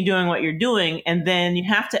continue doing what you're doing. And then you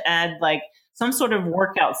have to add like some sort of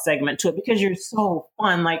workout segment to it, because you're so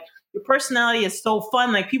fun. Like, your personality is so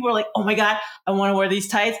fun. Like, people are like, oh my God, I want to wear these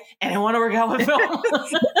tights and I want to work out with Velma.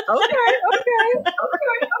 Okay.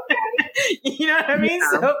 You know what I mean?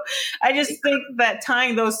 Yeah. So I just think that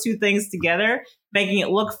tying those two things together, making it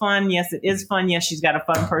look fun. Yes, it is fun. Yes, she's got a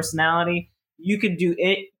fun personality. You could do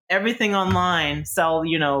it. Everything online, sell,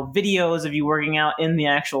 videos of you working out in the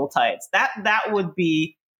actual tights. That would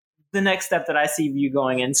be the next step that I see you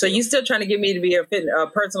going in. So you still trying to get me to be a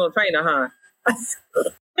personal trainer, huh?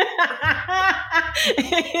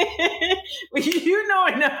 You know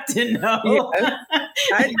enough to know. Yes,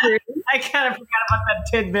 I do. I kind of forgot about that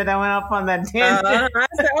tidbit. I went off on that tangent. I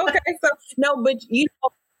said, okay, so no, but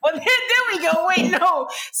well, there we go. Wait, no.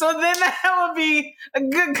 So then that would be a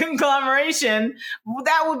good conglomeration.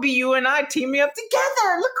 That would be you and I teaming up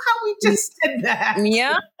together. Look how we just did that.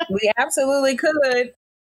 Yeah, we absolutely could.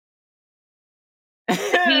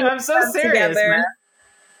 I'm so serious, man.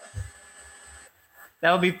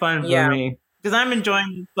 That would be fun for me, because I'm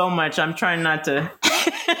enjoying it so much. I'm trying not to.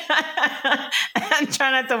 I'm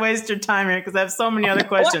trying not to waste your time here, because I have so many other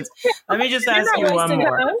questions. Let me just ask you one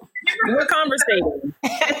more. We're conversating.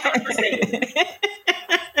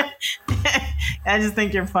 I just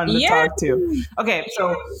think you're fun to talk to. Okay,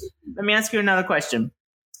 so let me ask you another question.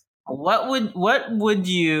 Would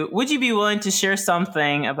you be willing to share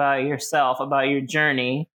something about yourself, about your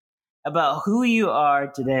journey, about who you are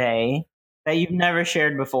today that you've never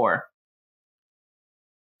shared before?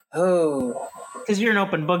 Oh, because you're an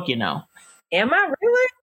open book, Am I really?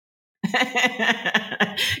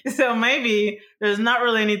 So maybe there's not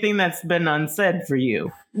really anything that's been unsaid for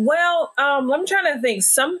you. Well, I'm trying to think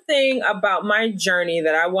something about my journey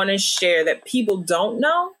that I want to share that people don't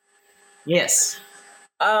know. Yes.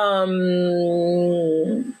 About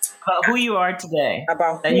who you are today.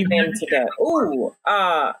 About who I am today. Ooh,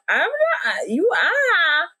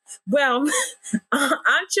 well,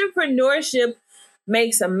 entrepreneurship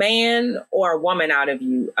makes a man or a woman out of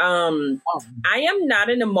you. I am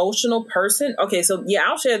not an emotional person. Okay, so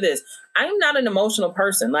I'll share this. I'm not an emotional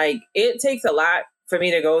person. Like, it takes a lot for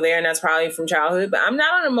me to go there, and that's probably from childhood, but I'm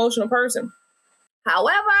not an emotional person.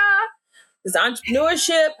 However, this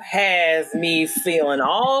entrepreneurship has me feeling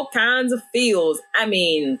all kinds of feels. I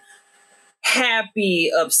mean, happy,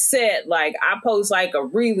 upset. Like, I post like a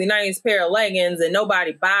really nice pair of leggings and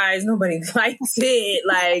nobody buys, nobody likes it.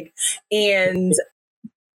 Like, and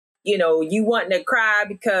you wanting to cry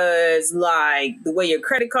because like the way your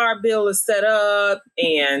credit card bill is set up,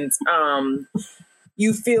 and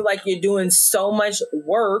you feel like you're doing so much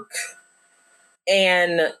work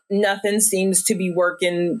and nothing seems to be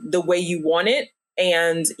working the way you want it,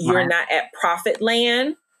 and you're not at profit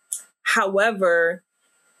land. However,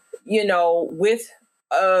 you know, with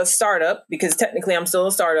a startup, because technically I'm still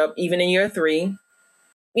a startup, even in year 3,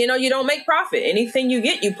 you know, you don't make profit. Anything you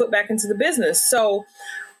get, you put back into the business. So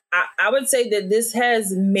I would say that this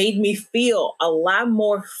has made me feel a lot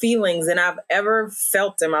more feelings than I've ever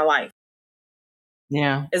felt in my life.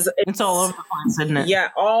 Yeah. It's all over the place, isn't it? Yeah,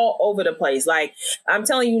 all over the place. Like, I'm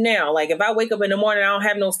telling you now, like, if I wake up in the morning, I don't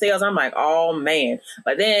have no sales, I'm like, oh man.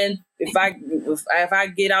 But then if I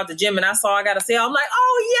get out the gym and I got a sale, I'm like,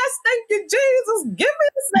 oh yes, thank you, Jesus, give me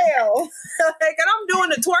the sale. Like, and I'm doing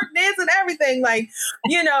the twerk dance and everything. Like,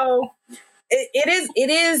 you know, it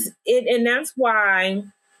is, and that's why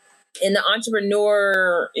in the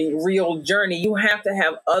entrepreneur real journey, you have to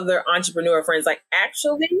have other entrepreneur friends. Like,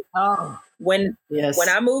 actually, when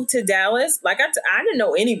I moved to Dallas, like I didn't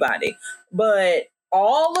know anybody, but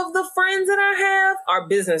all of the friends that I have are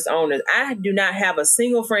business owners. I do not have a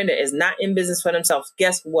single friend that is not in business for themselves.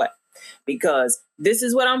 Guess what? Because this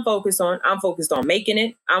is what I'm focused on. I'm focused on making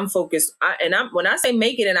it. When I say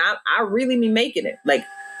making it, I really mean making it. Like,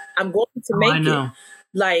 I'm going to make it.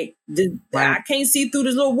 Like, I can't see through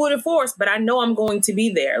this little wooded forest, but I know I'm going to be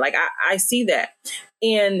there. Like, I see that.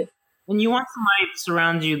 And you want somebody to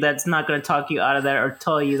surround you that's not going to talk you out of that or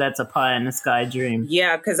tell you that's a pie in the sky dream.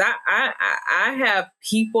 Yeah, because I have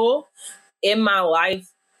people in my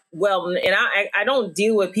life. Well, and I don't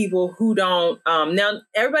deal with people who don't. Now,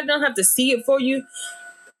 everybody don't have to see it for you,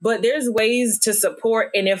 but there's ways to support.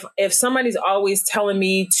 And if somebody's always telling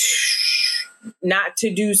me not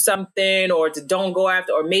to do something or to don't go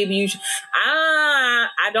after, or maybe you should, I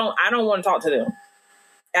don't want to talk to them.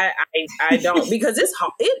 I don't, because it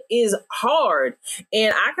is hard,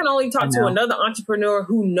 and I can only talk to another entrepreneur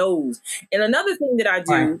who knows. And another thing that I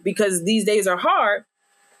do, because these days are hard,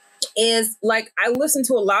 is like I listen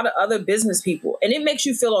to a lot of other business people, and it makes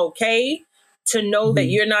you feel okay to know that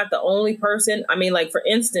you're not the only person. I mean, like, for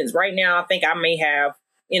instance, right now I think I may have,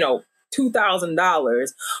 you know,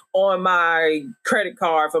 $2,000 on my credit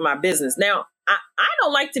card for my business. Now, I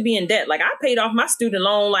don't like to be in debt. Like, I paid off my student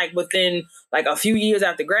loan like within like a few years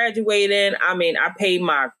after graduating. I mean, I paid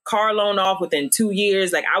my car loan off within 2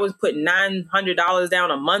 years. Like, I was putting $900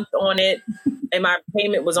 down a month on it, and my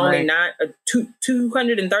payment was only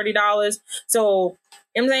 $230. So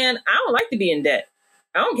I'm saying, I don't like to be in debt.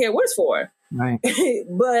 I don't care what it's for. Right.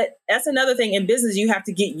 But that's another thing in business. You have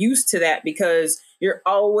to get used to that, because you're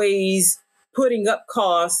always putting up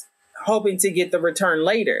costs, hoping to get the return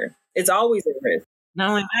later. It's always a risk.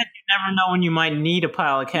 Not only that, you never know when you might need a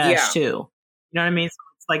pile of cash too. You know what I mean? So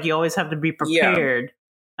it's like you always have to be prepared,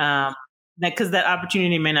 because that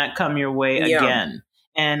opportunity may not come your way again.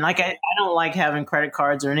 And like, I don't like having credit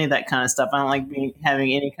cards or any of that kind of stuff. I don't like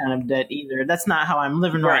having any kind of debt either. That's not how I'm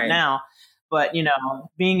living right now. But, you know,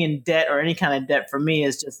 being in debt or any kind of debt for me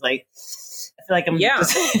is just like, I feel like I'm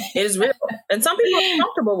it is real. And some people are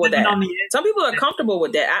comfortable with that. Some people are comfortable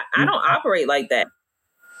with that. I don't operate like that.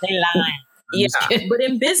 They lie. Yeah, but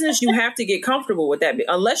in business, you have to get comfortable with that,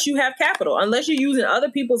 unless you have capital, unless you're using other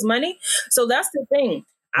people's money. So that's the thing.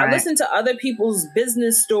 I listen to other people's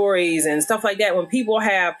business stories and stuff like that. When people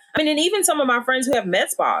have, I mean, and even some of my friends who have med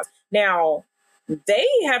spas now, they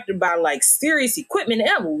have to buy like serious equipment and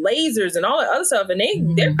have lasers and all that other stuff, and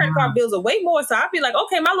their credit card bills are way more. So I'd be like,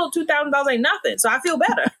 okay, my little $2,000 ain't nothing, so I feel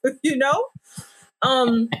better, you know.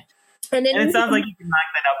 And then it sounds like you can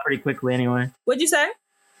knock that out pretty quickly, anyway. What'd you say?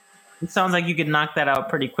 It sounds like you could knock that out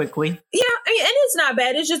pretty quickly. Yeah, and it's not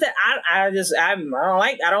bad. It's just that I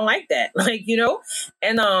don't like that, like, you know.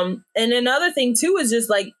 And another thing too is just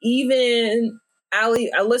like, even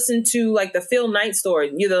I listened to like the Phil Knight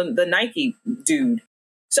story, you know, the Nike dude.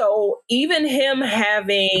 So even him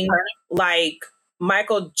having like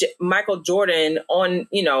Michael Jordan on,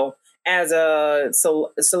 you know, as a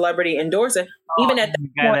celebrity endorser, even at that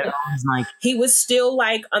point, he was still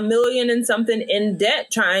like $1 million and something in debt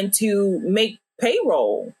trying to make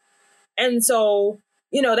payroll. And so,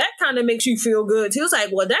 you know, that kind of makes you feel good too. It's like,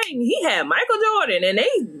 well, dang, he had Michael Jordan and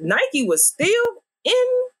Nike was still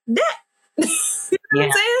in debt. You know what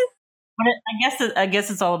I'm saying? But I guess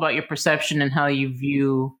it's all about your perception and how you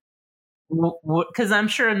view, because I'm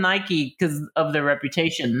sure Nike, because of their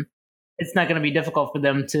reputation, it's not going to be difficult for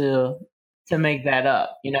them to make that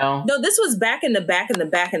up, you know? No, this was back in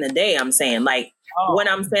the day. I'm saying, like, when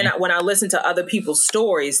I listen to other people's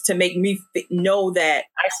stories to make me know that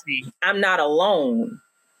I'm not alone,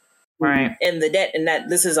 right, in the debt, and that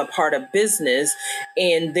this is a part of business.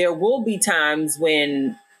 And there will be times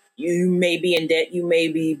when you may be in debt, you may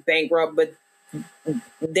be bankrupt, but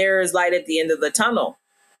there is light at the end of the tunnel,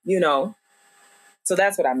 you know? So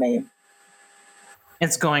that's what I mean.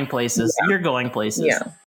 It's going places. You're going places. Yeah.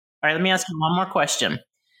 All right, let me ask you one more question.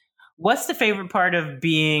 What's the favorite part of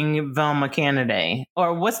being Velma Candidate?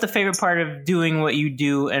 Or what's the favorite part of doing what you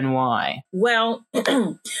do and why? Well,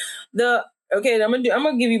 I'm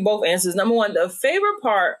gonna give you both answers. Number one, the favorite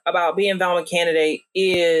part about being Velma Candidate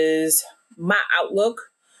is my outlook,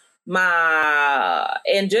 I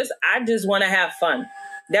just want to have fun.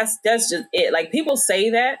 That's just it. Like, people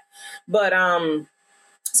say that, but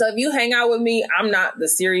so if you hang out with me, I'm not the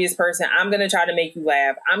serious person. I'm going to try to make you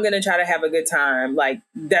laugh. I'm going to try to have a good time. Like,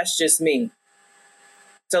 that's just me.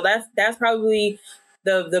 So that's probably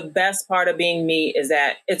the best part of being me, is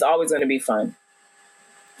that it's always going to be fun.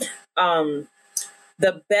 The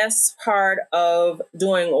best part of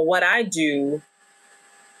doing what I do,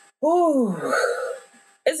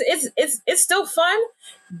 it's still fun,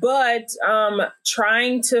 but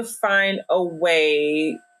trying to find a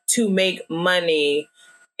way to make money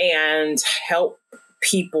and help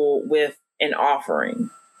people with an offering.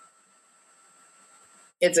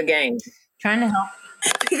 It's a game. Trying to help.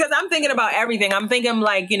 Because I'm thinking about everything. I'm thinking,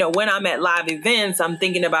 like, when I'm at live events, I'm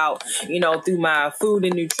thinking about, through my food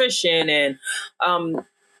and nutrition, and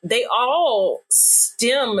they all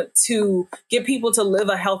stem to get people to live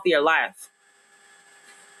a healthier life.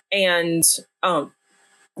 And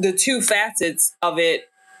the two facets of it,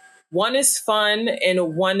 one is fun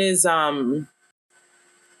and one is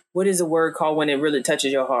what is a word called when it really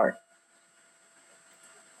touches your heart?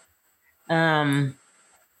 I'm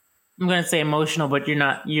going to say emotional, but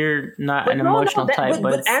you're not an emotional type.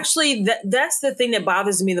 But actually, that's the thing that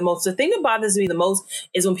bothers me the most. The thing that bothers me the most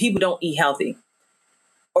is when people don't eat healthy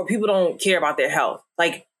or people don't care about their health.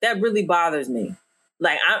 Like, that really bothers me.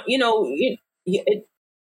 Like,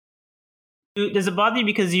 does it bother you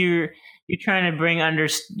because you're trying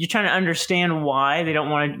to understand why they don't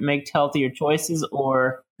want to make healthier choices,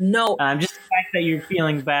 or no, just the fact that you're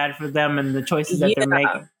feeling bad for them and the choices that they're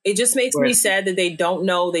making? It just makes me sad that they don't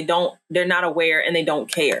know, they're not aware, and they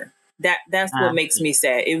don't care. That's what makes me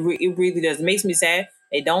sad. It really does. It makes me sad.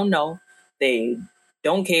 They don't know, they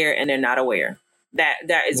don't care, and they're not aware.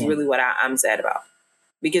 That is really what I'm sad about.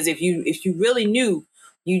 Because if you really knew,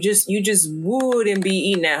 you just wouldn't be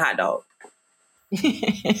eating that hot dog. You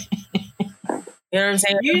know what I'm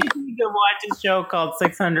saying? You need to watch a show called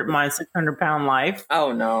 600 My 600-Pound Life.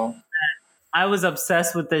 Oh, no. I was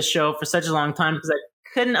obsessed with this show for such a long time because I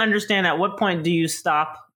couldn't understand at what point do you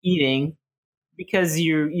stop eating, because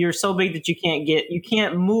you're so big that you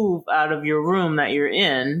can't move out of your room that you're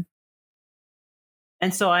in.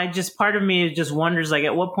 And so part of me just wonders, like,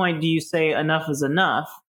 at what point do you say enough is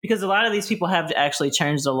enough? Because a lot of these people have to actually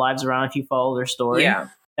change their lives around if you follow their story. Yeah.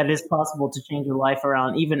 That it is possible to change your life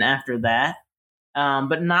around even after that.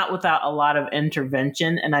 But not without a lot of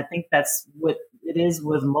intervention. And I think that's what it is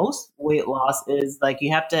with most weight loss, is like,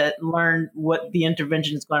 you have to learn what the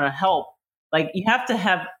intervention is going to help. Like, you have to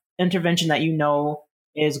have intervention that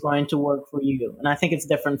is going to work for you. And I think it's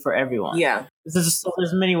different for everyone. Yeah. There's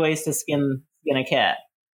many ways to skin a cat.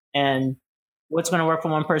 And what's going to work for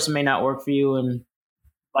one person may not work for you, and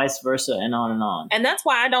vice versa, and on and on. And that's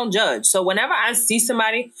why I don't judge. So whenever I see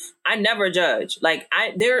somebody, I never judge. Like,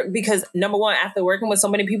 because number one, after working with so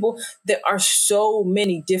many people, there are so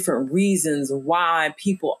many different reasons why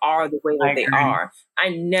people are the way that they are. I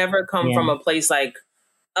never come from a place like,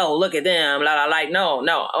 oh, look at them, like, no.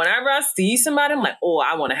 Whenever I see somebody, I'm like, oh,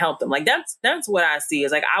 I want to help them. Like, that's what I see.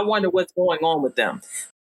 Is like, I wonder what's going on with them.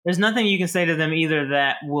 There's nothing you can say to them either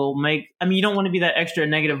that will you don't want to be that extra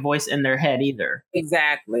negative voice in their head either.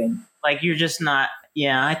 Exactly. Like, you're just not,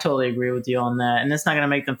 I totally agree with you on that. And it's not going to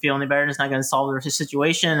make them feel any better. It's not going to solve their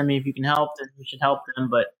situation. I mean, if you can help, then you should help them,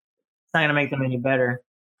 but it's not going to make them any better.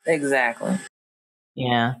 Exactly.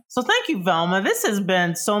 Yeah. So thank you, Velma. This has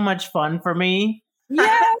been so much fun for me.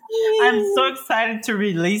 Yeah. I'm so excited to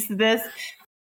release this.